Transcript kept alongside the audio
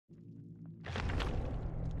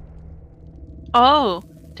Oh,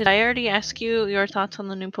 did I already ask you your thoughts on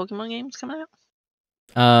the new Pokemon games coming out?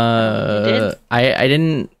 You did? I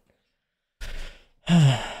didn't.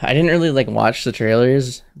 I didn't really like watch the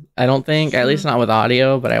trailers. I don't think, at least not with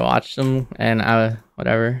audio, but I watched them and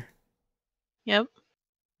whatever. Yep.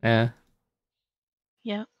 Yeah.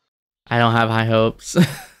 Yep. I don't have high hopes.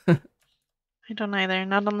 I don't either.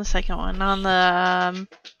 Not on the second one. Not on the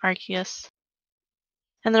Arceus.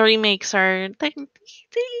 And the remakes are they're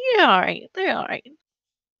alright. They're alright.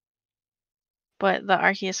 But the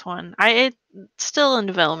Arceus one, it's still in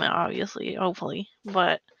development, obviously, hopefully.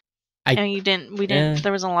 But and we didn't.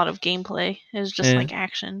 There wasn't a lot of gameplay. It was just like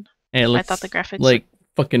action. It looks I thought the graphics like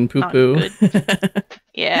fucking poo poo.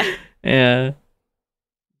 Yeah. Yeah.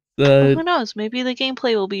 Well, who knows? Maybe the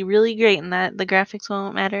gameplay will be really great, and that the graphics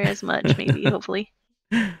won't matter as much. Maybe, hopefully.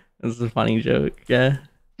 That's a funny joke. Yeah.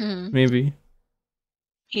 Maybe.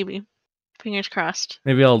 Maybe. Fingers crossed.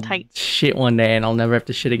 Maybe I'll shit one day and I'll never have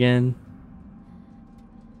to shit again.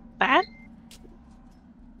 That?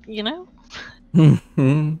 You know?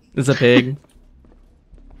 It's a pig.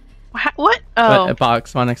 What? Oh. A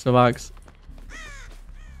box. One next to a box.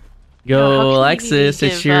 Go, Alexis.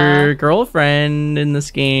 It's your girlfriend in this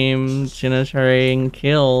game. She's gonna try and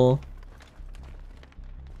kill.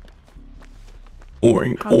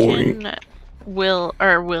 Oink, oink.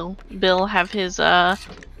 Bill have his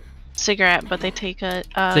cigarette, but they take a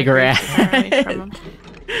cigarette away from him.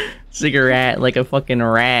 Cigarette like a fucking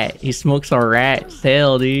rat. He smokes a rat's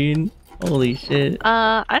tail, dude. Holy shit.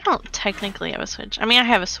 I don't technically have a Switch. I mean, I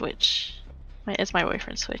have a Switch. It's my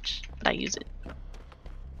boyfriend's Switch, but I use it.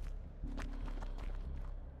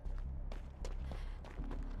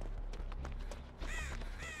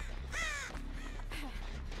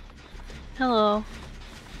 Hello.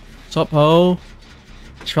 What's up, ho?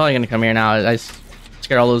 She's probably gonna come here now. I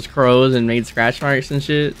scared all those crows and made scratch marks and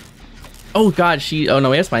shit. Oh god, oh no,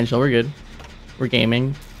 we have Spine Chill, we're good. We're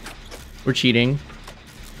gaming. We're cheating.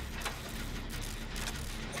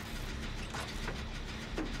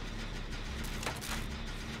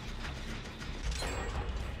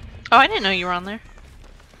 Oh, I didn't know you were on there.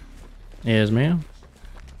 Yes, ma'am.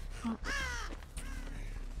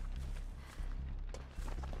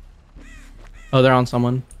 Oh, they're on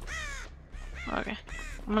someone. Okay.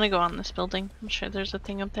 I'm gonna go on this building. I'm sure there's a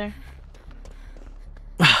thing up there.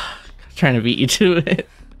 Trying to beat you to it.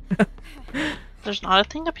 There's not a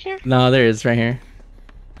thing up here? No, there is right here.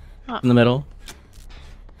 Oh. In the middle.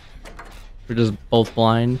 We're just both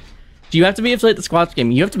blind. Do you have to be affiliate the squad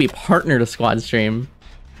game? You have to be partner to squad stream.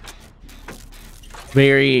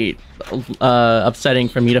 Very upsetting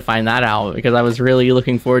for me to find that out because I was really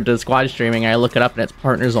looking forward to squad streaming. I look it up and it's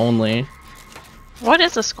partners only. What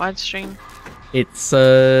is a squad stream? It's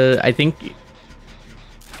I think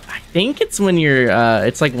it's when you're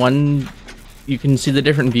it's like one you can see the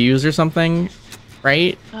different views or something,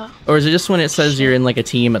 right? Oh. Or is it just when it says you're in like a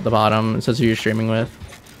team at the bottom? It says who you're streaming with.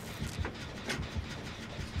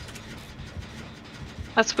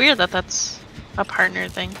 That's weird that that's a partner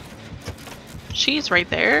thing. She's right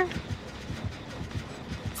there.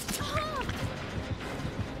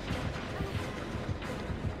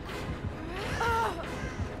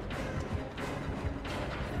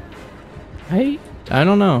 I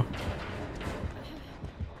don't know.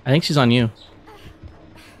 I think she's on you.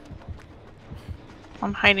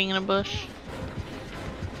 I'm hiding in a bush.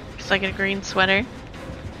 It's like a green sweater.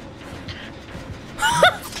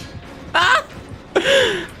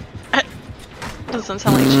 Doesn't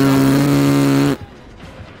sound like she.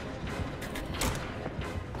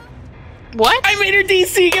 What? I made her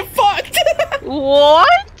DC get fucked! What?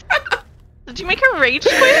 Did you make her rage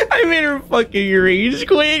quit? I made her fucking rage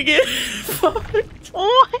quit get fucked.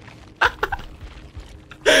 What?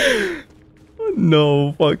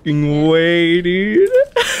 No fucking way, dude.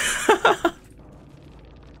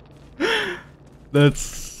 That's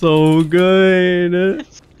so good.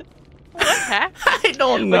 What happened? I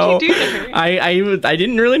don't know. What'd you do to her? I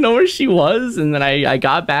didn't really know where she was, and then I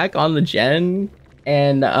got back on the gen,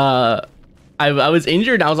 and I was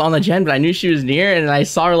injured. I was on the gen, but I knew she was near, and I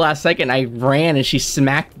saw her last second. I ran, and she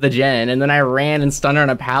smacked the gen, and then I ran and stunned her on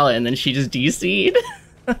a pallet, and then she just DC'd.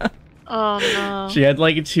 Oh no. She had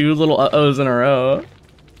like 2 little uh-ohs in a row.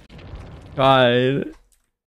 God.